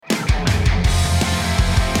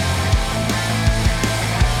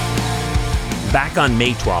Back on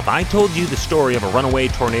May 12th, I told you the story of a runaway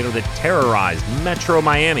tornado that terrorized Metro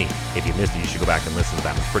Miami. If you missed it, you should go back and listen to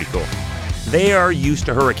that. It's pretty cool. They are used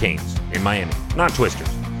to hurricanes in Miami, not twisters.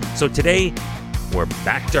 So today, we're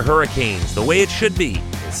back to hurricanes, the way it should be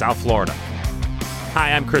in South Florida.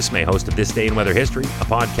 Hi, I'm Chris May, host of This Day in Weather History, a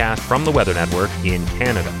podcast from the Weather Network in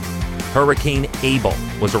Canada. Hurricane Abel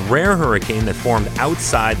was a rare hurricane that formed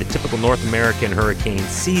outside the typical North American hurricane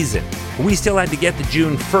season. We still had to get to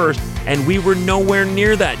June 1st, and we were nowhere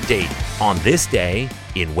near that date on this day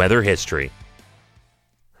in weather history.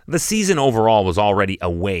 The season overall was already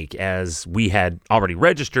awake, as we had already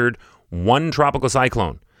registered one tropical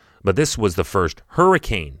cyclone. But this was the first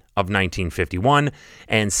hurricane of 1951,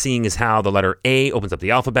 and seeing as how the letter A opens up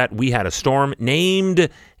the alphabet, we had a storm named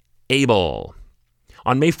Abel.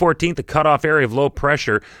 On May 14th, the cutoff area of low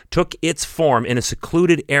pressure took its form in a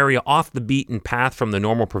secluded area off the beaten path from the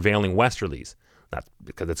normal prevailing westerlies. That's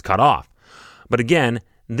because it's cut off. But again,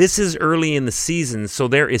 this is early in the season, so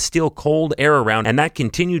there is still cold air around, and that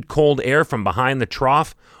continued cold air from behind the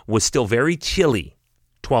trough was still very chilly.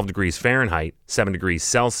 12 degrees Fahrenheit, 7 degrees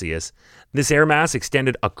Celsius. This air mass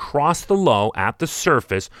extended across the low at the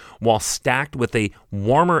surface while stacked with a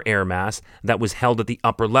warmer air mass that was held at the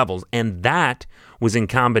upper levels, and that was in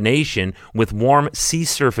combination with warm sea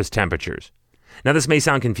surface temperatures. Now, this may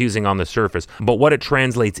sound confusing on the surface, but what it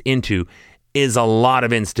translates into is a lot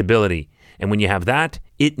of instability, and when you have that,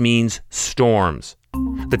 it means storms.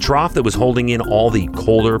 The trough that was holding in all the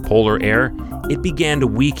colder polar air, it began to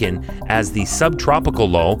weaken as the subtropical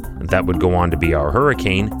low, that would go on to be our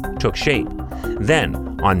hurricane, took shape.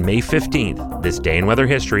 Then, on May 15th, this day in weather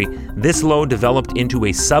history, this low developed into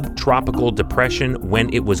a subtropical depression when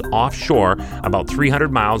it was offshore about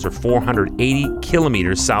 300 miles or 480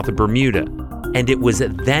 kilometers south of Bermuda. And it was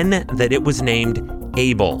then that it was named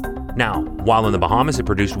Abel. Now, while in the Bahamas, it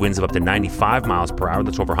produced winds of up to 95 miles per hour,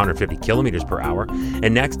 that's over 150 kilometers per hour.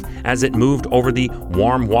 And next, as it moved over the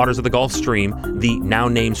warm waters of the Gulf Stream, the now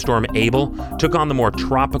named storm Abel took on the more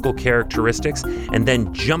tropical characteristics and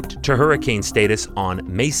then jumped to hurricane status on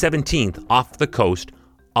May 17th off the coast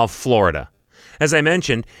of Florida. As I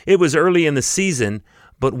mentioned, it was early in the season,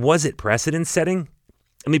 but was it precedent-setting?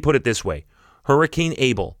 Let me put it this way. Hurricane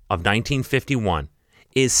Abel of 1951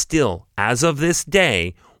 is still, as of this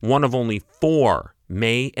day, one of only 4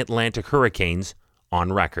 May Atlantic hurricanes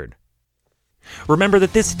on record. Remember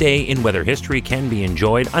that this day in weather history can be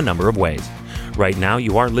enjoyed a number of ways. Right now,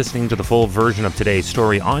 you are listening to the full version of today's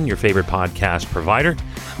story on your favorite podcast provider,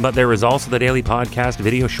 but there is also the daily podcast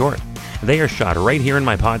video short. They are shot right here in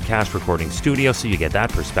my podcast recording studio, so you get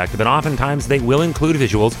that perspective, and oftentimes they will include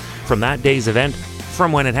visuals from that day's event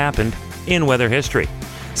from when it happened in weather history.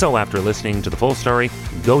 So after listening to the full story,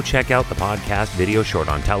 go check out the podcast video short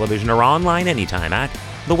on television or online anytime at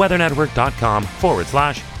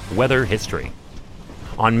theweathernetwork.com/weather history.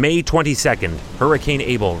 On May 22nd, Hurricane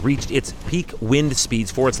Abel reached its peak wind speeds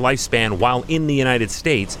for its lifespan while in the United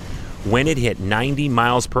States when it hit 90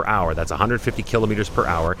 miles per hour, that's 150 kilometers per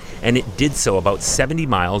hour, and it did so about 70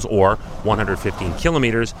 miles or 115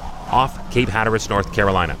 kilometers off Cape Hatteras, North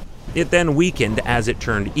Carolina. It then weakened as it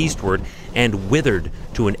turned eastward and withered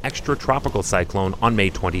to an extratropical cyclone on May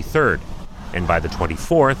 23rd. And by the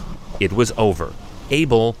 24th, it was over.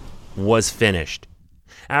 Abel was finished.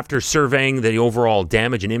 After surveying the overall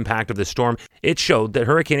damage and impact of the storm, it showed that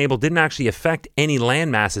Hurricane Abel didn't actually affect any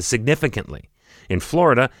land masses significantly. In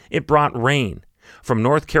Florida, it brought rain. From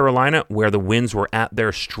North Carolina, where the winds were at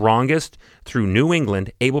their strongest, through New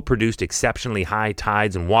England, Abel produced exceptionally high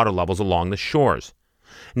tides and water levels along the shores.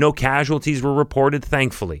 No casualties were reported,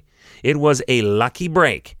 thankfully. It was a lucky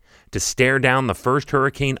break to stare down the first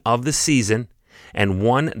hurricane of the season and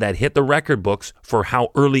one that hit the record books for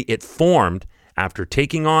how early it formed after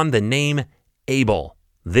taking on the name Abel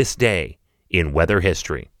this day in weather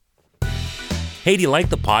history. Hey, do you like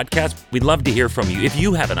the podcast? We'd love to hear from you. If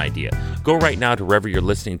you have an idea, go right now to wherever you're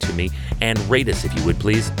listening to me and rate us if you would,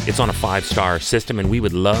 please. It's on a 5-star system, and we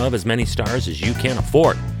would love as many stars as you can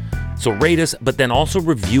afford. So rate us, but then also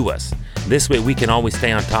review us. This way we can always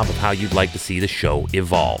stay on top of how you'd like to see the show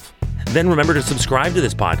evolve. Then remember to subscribe to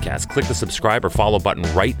this podcast. Click the subscribe or follow button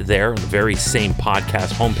right there on the very same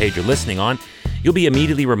podcast homepage you're listening on. You'll be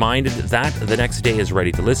immediately reminded that the next day is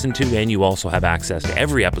ready to listen to, and you also have access to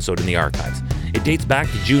every episode in the archives. It dates back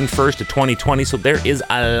to June 1st of 2020, so there is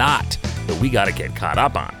a lot that we got to get caught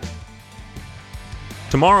up on.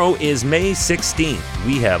 Tomorrow is May 16th.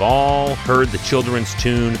 We have all heard the children's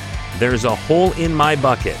tune, "There's a Hole in My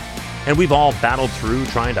Bucket." And we've all battled through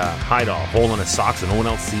trying to hide a hole in a sock so no one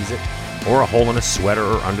else sees it, or a hole in a sweater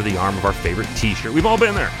or under the arm of our favorite t-shirt. We've all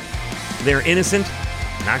been there. They're innocent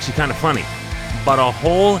and actually kind of funny. but a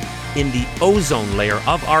hole in the ozone layer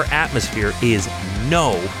of our atmosphere is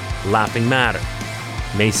no laughing matter.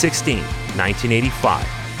 May 16, 1985,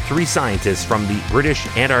 3 scientists from the British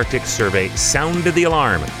Antarctic Survey sounded the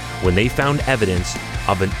alarm when they found evidence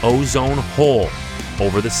of an ozone hole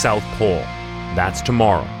over the South Pole. That's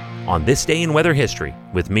tomorrow, on This Day in Weather History,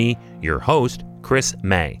 with me, your host, Chris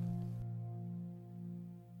May.